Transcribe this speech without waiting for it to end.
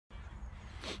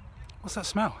What's that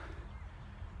smell?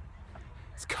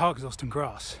 It's car exhaust and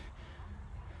grass.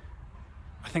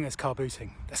 I think it's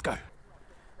carbooting. Let's go.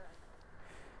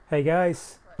 Hey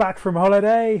guys, back from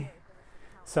holiday.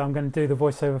 So I'm going to do the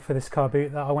voiceover for this car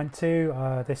boot that I went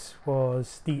to. This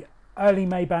was the early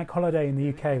May bank holiday in the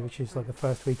UK, which is like the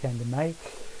first weekend in May.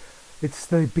 It's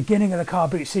the beginning of the car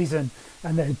boot season,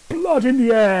 and there's blood in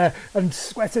the air, and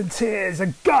sweat and tears,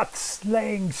 and guts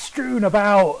laying strewn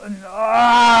about,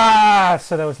 and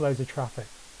so there was loads of traffic.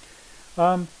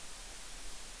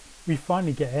 We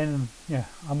finally get in, and yeah,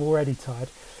 I'm already tired.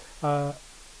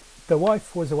 The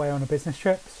wife was away on a business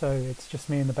trip, so it's just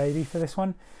me and the baby for this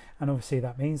one, and obviously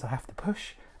that means I have to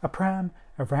push a pram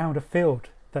around a field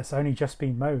that's only just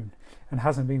been mown and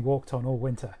hasn't been walked on all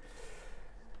winter.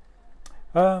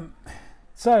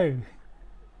 So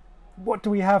what do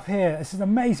we have here? This is an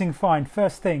amazing find.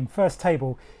 First thing, first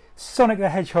table, Sonic the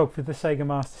Hedgehog for the Sega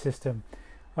Master System.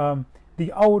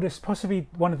 The oldest, possibly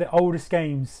one of the oldest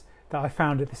games that I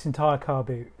found at this entire car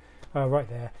boot, right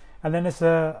there. And then there's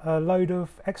a load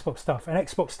of Xbox stuff. And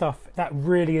Xbox stuff, that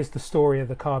really is the story of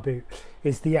the car boot,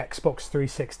 is the Xbox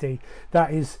 360.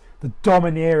 That is the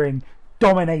dominating,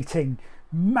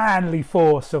 manly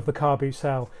force of the car boot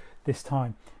sale this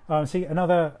time. See,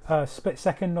 another split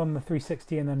second on the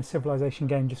 360, and then a Civilization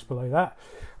game just below that.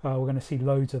 We're going to see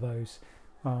loads of those,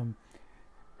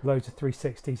 loads of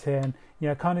 360s here, and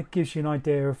it kind of gives you an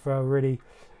idea of really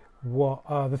what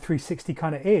the 360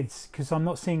 kind of is, because I'm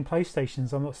not seeing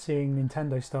PlayStations, I'm not seeing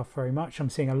Nintendo stuff very much. I'm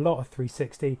seeing a lot of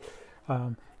 360,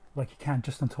 like you can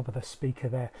just on top of the speaker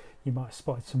there. You might have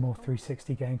spotted some more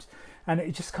 360 games, and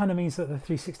it just kind of means that the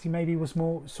 360 maybe was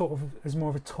more sort of as more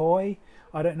of a toy.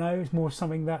 I don't know, it's more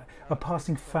something that a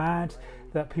passing fad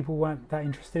that people weren't that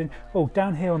interested in. Oh,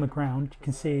 down here on the ground you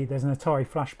can see there's an Atari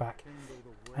flashback,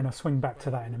 and I'll swing back to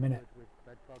that in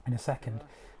a second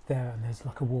there, and there's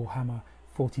like a Warhammer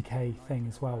 40k thing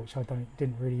as well, which I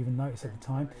didn't really even notice at the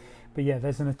time. But yeah,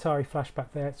 there's an Atari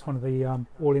flashback there. It's one of the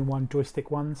all-in-one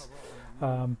joystick ones,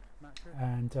 and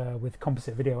with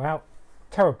composite video out.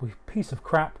 Terrible piece of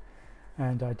crap,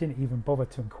 and I didn't even bother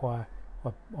to inquire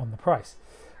on the price.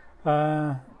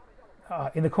 In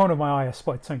the corner of my eye I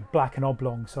spotted something black and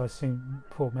oblong, so I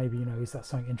thought maybe, is that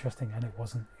something interesting, and it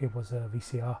wasn't. It was a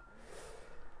VCR.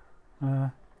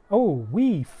 Oh,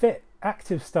 Wii Fit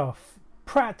active stuff,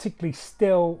 practically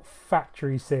still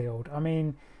factory sealed. I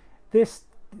mean,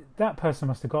 that person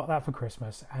must have got that for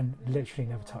Christmas and literally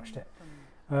never touched it.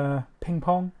 Ping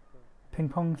pong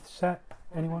set,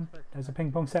 anyone? There's a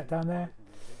ping pong set down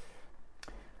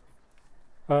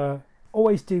there.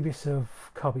 Always dubious of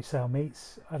car boot sale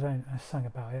meets. I sang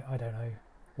about it. I don't know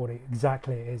what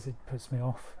exactly it is. It puts me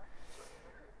off.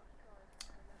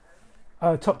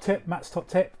 Top tip, Matt's top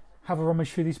tip: have a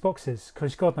rummage through these boxes,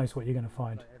 because God knows what you're going to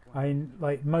find. I mean,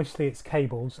 like, mostly it's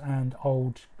cables and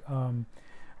old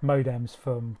modems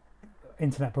from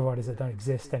internet providers that don't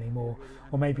exist anymore,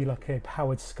 or maybe like a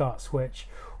powered SCART switch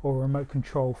or a remote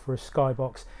control for a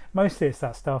skybox. Mostly it's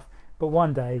that stuff, but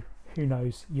one day, who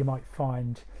knows, you might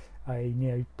find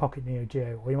a Pocket Neo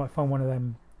Geo, or you might find one of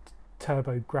them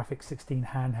TurboGrafx 16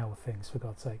 handheld things, for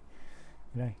God's sake.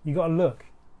 You got to look.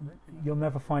 You'll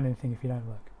never find anything if you don't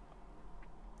look.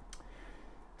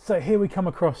 So here we come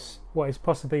across what is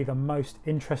possibly the most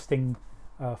interesting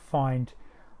find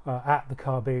at the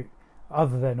car boot,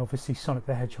 other than obviously Sonic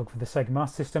the Hedgehog for the Sega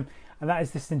Master System, and that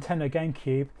is this Nintendo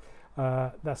GameCube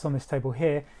that's on this table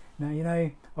here.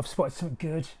 Now, I've spotted something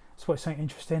good, spotted something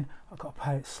interesting. I've got to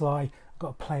play it sly, I've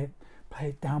got to play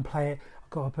it, downplay it. I've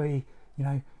got to be,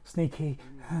 sneaky,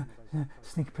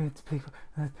 sneaky to people.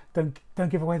 Don't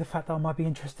give away the fact that I might be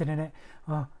interested in it.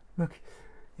 Oh, look.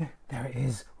 Yeah, there it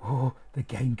is. Oh, the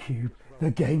GameCube.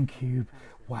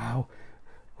 Wow.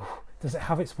 Oh, does it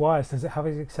have its wires? Does it have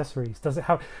its accessories? Does it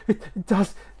have... It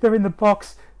does. They're in the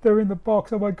box.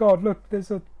 Oh my God, look, there's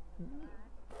a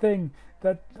thing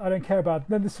that I don't care about.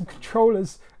 Then there's some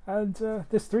controllers, and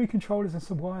there's 3 controllers and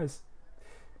some wires.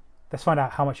 Let's find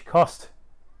out how much it cost.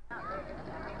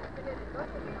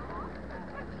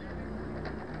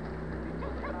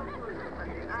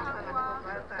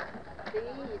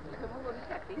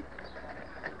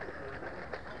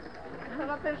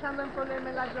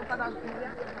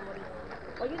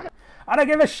 I don't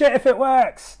give a shit if it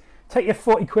works. Take your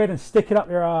 40 quid and stick it up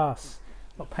your ass.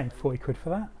 Not paying 40 quid for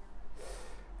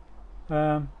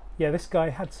that. Yeah, this guy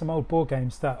had some old board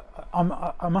games that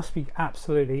I must be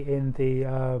absolutely in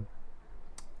the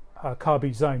car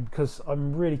boot zone, because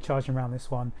I'm really charging around this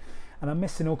one, and I'm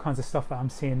missing all kinds of stuff that I'm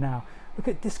seeing now. Look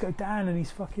at Disco Dan and his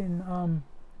fucking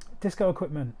disco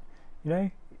equipment.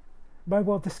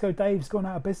 Mobile Disco Dave's gone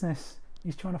out of business.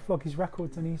 He's trying to flog his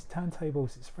records and his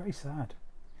turntables. It's very sad.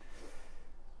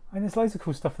 And there's loads of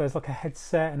cool stuff. There's like a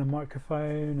headset and a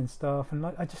microphone and stuff, and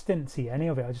like, I just didn't see any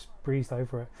of it. I just breezed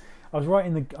over it. I was right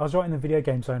in the video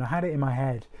game zone. I had it in my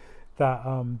head that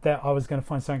that I was going to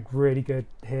find something really good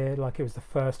here. Like it was the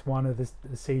first one of the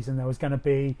season. There was going to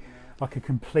be like a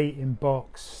complete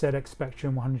in-box ZX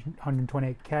Spectrum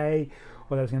 128K,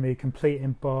 or there was going to be a complete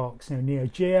in-box, you know, Neo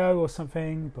Geo or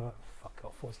something. But fuck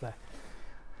off, what's there?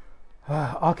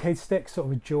 Arcade stick, sort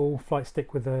of a dual flight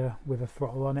stick with a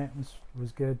throttle on it,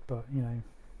 was good, but you know,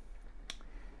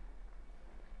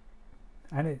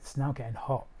 and it's now getting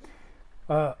hot.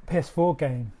 PS4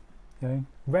 game, you know,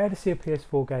 rare to see a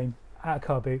PS4 game at a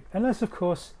car boot, unless of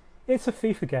course it's a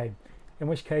FIFA game, in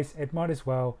which case it might as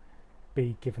well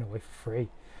be given away for free.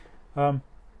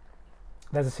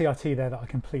 There's a CRT there that I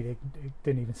completely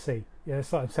didn't even see. Yeah,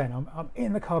 it's like I'm saying, I'm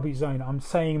in the car boot zone. I'm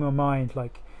saying in my mind,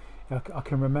 like, I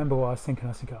can remember what I was thinking. I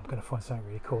was thinking, I'm going to find something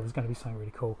really cool. There's going to be something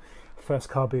really cool. First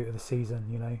car boot of the season,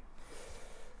 you know.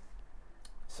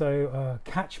 So,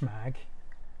 Catch Mag.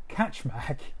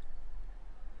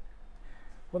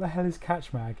 What the hell is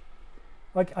Catch Mag?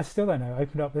 Like, I still don't know.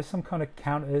 Opened up, there's some kind of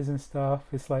counters and stuff.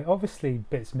 It's like, obviously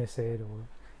bits missing, or,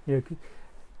 you know,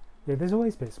 yeah, there's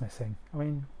always bits missing. I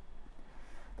mean,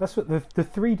 that's what the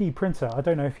 3D printer, I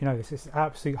don't know if you know this, it's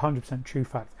absolute 100% true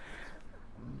fact.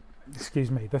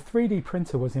 Excuse me, the 3D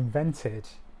printer was invented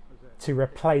to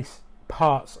replace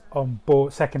parts on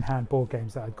second-hand board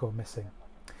games that had gone missing.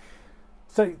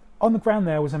 So on the ground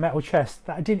there was a metal chest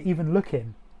that I didn't even look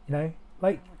in, you know,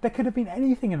 like there could have been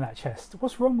anything in that chest.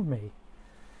 What's wrong with me?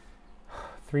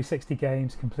 360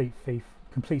 games, complete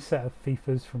set of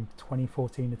FIFAs from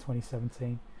 2014 to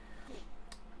 2017.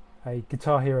 A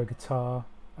Guitar Hero guitar,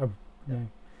 you know.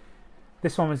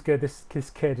 This one was good.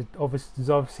 This kid has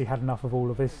obviously had enough of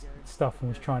all of his stuff and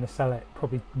was trying to sell it,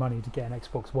 probably money to get an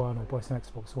Xbox One or buy some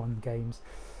Xbox One games.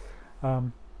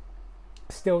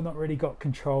 Still not really got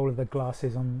control of the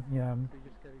glasses on, you know,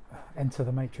 Enter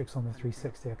the Matrix on the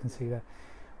 360. I can see that,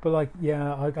 but like,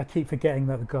 yeah, I keep forgetting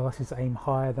that the glasses aim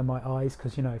higher than my eyes,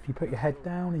 because you know, if you put your head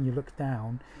down and you look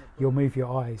down, you'll move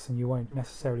your eyes and you won't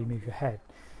necessarily move your head.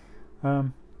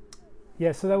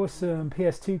 Yeah, so there was some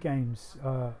PS2 games.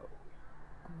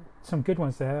 Some good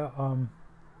ones there.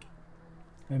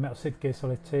 Metal Slug Gear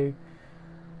Solid 2,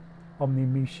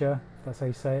 Omnimusha, if that's how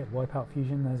you say it, Wipeout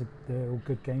Fusion. They're all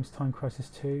good games. Time Crisis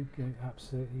 2,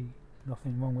 absolutely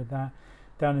nothing wrong with that.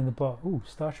 Down in the bottom, ooh,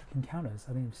 Star Trek Encounters.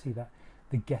 I didn't even see that.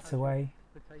 The Getaway.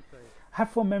 I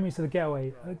have fond memories of the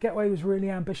Getaway. Getaway was a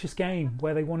really ambitious game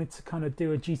where they wanted to kind of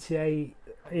do a GTA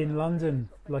in London,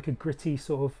 like a gritty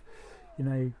sort of, you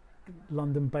know,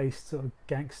 London-based sort of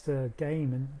gangster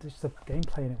game, and just the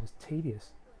gameplay in it was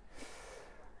tedious.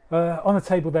 On the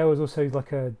table there was also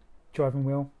like a driving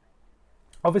wheel.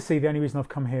 Obviously, the only reason I've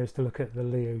come here is to look at the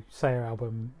Leo Sayer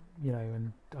album, you know,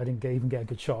 and I didn't even get a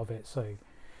good shot of it. So,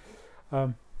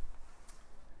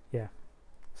 yeah,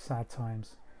 sad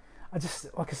times. I just,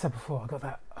 like I said before, I got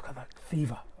that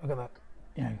fever. I got that,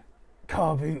 you know,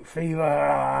 car boot fever.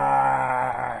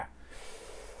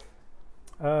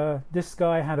 This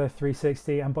guy had a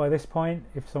 360, and by this point,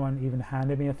 if someone even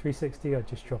handed me a 360, I'd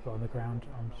just drop it on the ground.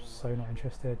 I'm so not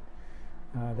interested.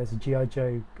 There's a G.I.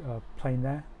 Joe plane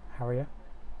there, Harrier.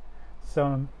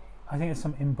 So I think there's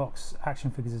some inbox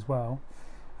action figures as well.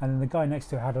 And then the guy next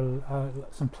to it had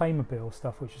some Playmobil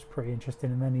stuff, which was pretty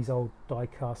interesting. And then these old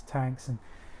die-cast tanks and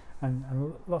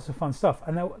lots of fun stuff.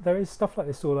 And there is stuff like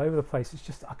this all over the place. It's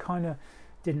just I kind of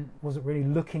wasn't really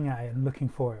looking at it and looking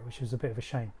for it, which was a bit of a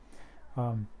shame.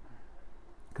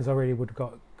 Because I really would have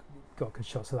got good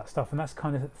shots of that stuff, and that's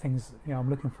kind of things, you know, I'm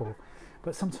looking for.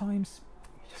 But sometimes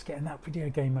you just get in that video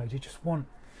game mode.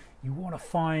 You want to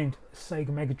find a Sega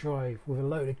Mega Drive with a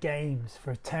load of games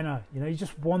for a tenner. You know, you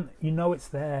just want, you know, it's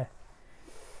there.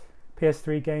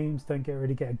 PS3 games don't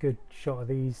really get a good shot of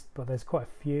these, but there's quite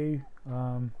a few.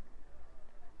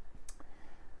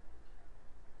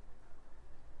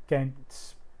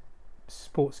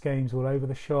 Sports games all over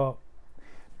the shop.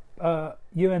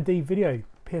 UMD video,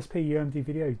 PSP UMD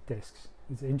video discs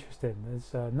is interesting.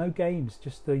 There's no games,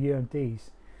 just the UMDs.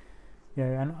 You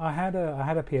know, and I had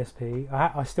a PSP.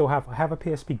 I still have. I have a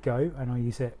PSP Go, and I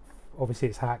use it. Obviously,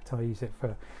 it's hacked. I use it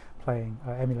for playing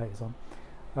emulators on.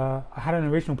 I had an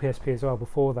original PSP as well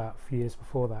before that, a few years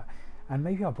before that, and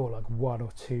maybe I bought like 1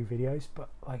 or 2 videos. But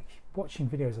like watching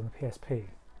videos on the PSP,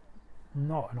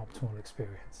 not an optimal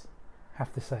experience, I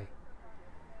have to say.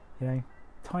 You know,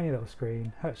 tiny little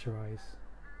screen, hurts your eyes.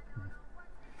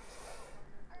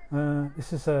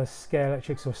 This is a Scare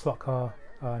Electrics or Slot Car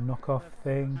knockoff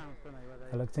thing.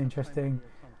 That looked interesting.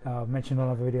 I've mentioned on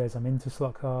other videos I'm into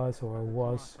slot cars, or I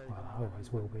was, well, I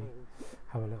always will be,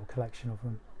 have a little collection of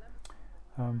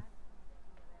them.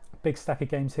 Big stack of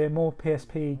games here, more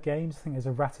PSP games. I think there's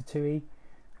a Ratatouille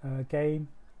game,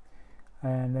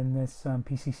 and then there's some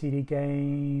PC CD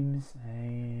games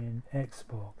and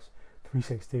Xbox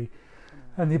 360,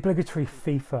 and the obligatory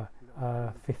FIFA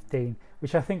 15,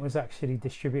 which I think was actually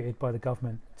distributed by the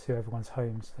government to everyone's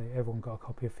homes. So everyone got a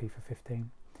copy of FIFA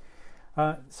 15.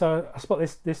 So I spot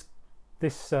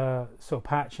this sort of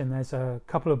patch, and there's a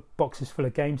couple of boxes full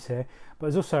of games here, but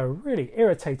there's also a really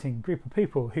irritating group of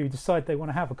people who decide they want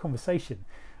to have a conversation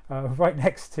right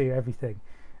next to everything,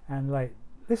 and like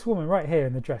this woman right here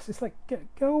in the dress, it's like,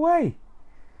 go away.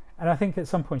 And I think at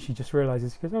some point she just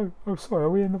realizes, she goes, oh sorry, are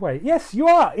we in the way? Yes, you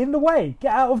are in the way,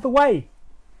 get out of the way.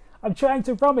 I'm trying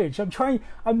to rummage,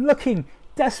 I'm looking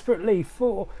desperately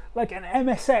for like an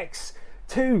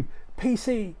MSX2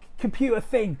 PC computer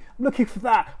thing. I'm looking for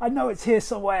that. I know it's here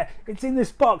somewhere. It's in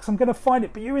this box. I'm going to find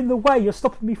it, but you're in the way. You're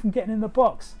stopping me from getting in the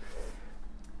box.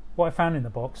 What I found in the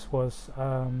box was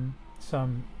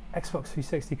some Xbox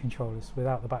 360 controllers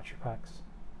without the battery packs.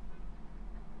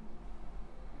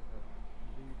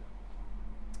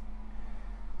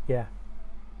 Yeah.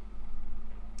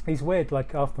 These weird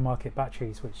like aftermarket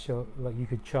batteries, which are, like you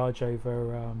could charge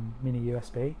over mini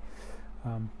USB.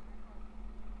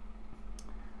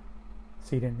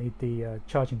 So you didn't need the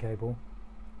charging cable.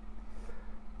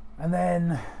 And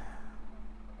then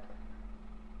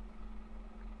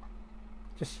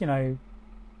just, you know,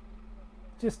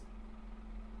 just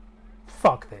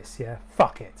fuck this, yeah,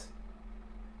 fuck it.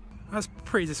 That's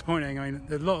pretty disappointing. I mean,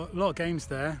 there's a lot of games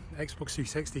there, Xbox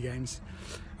 360 games.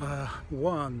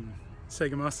 One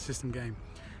Sega Master System game.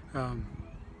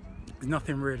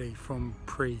 Nothing really from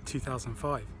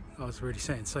pre-2005. I was really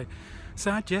saying. So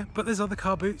sad, yeah, but there's other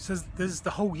car boots. There's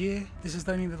the whole year. This is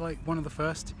only like one of the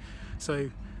first, so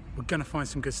we're gonna find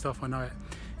some good stuff, I know it.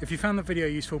 If you found the video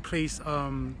useful, please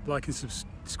like and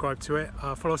subscribe to it.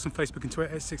 Follow us on Facebook and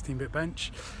Twitter,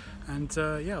 16BitBench,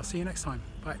 and yeah, I'll see you next time.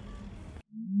 Bye.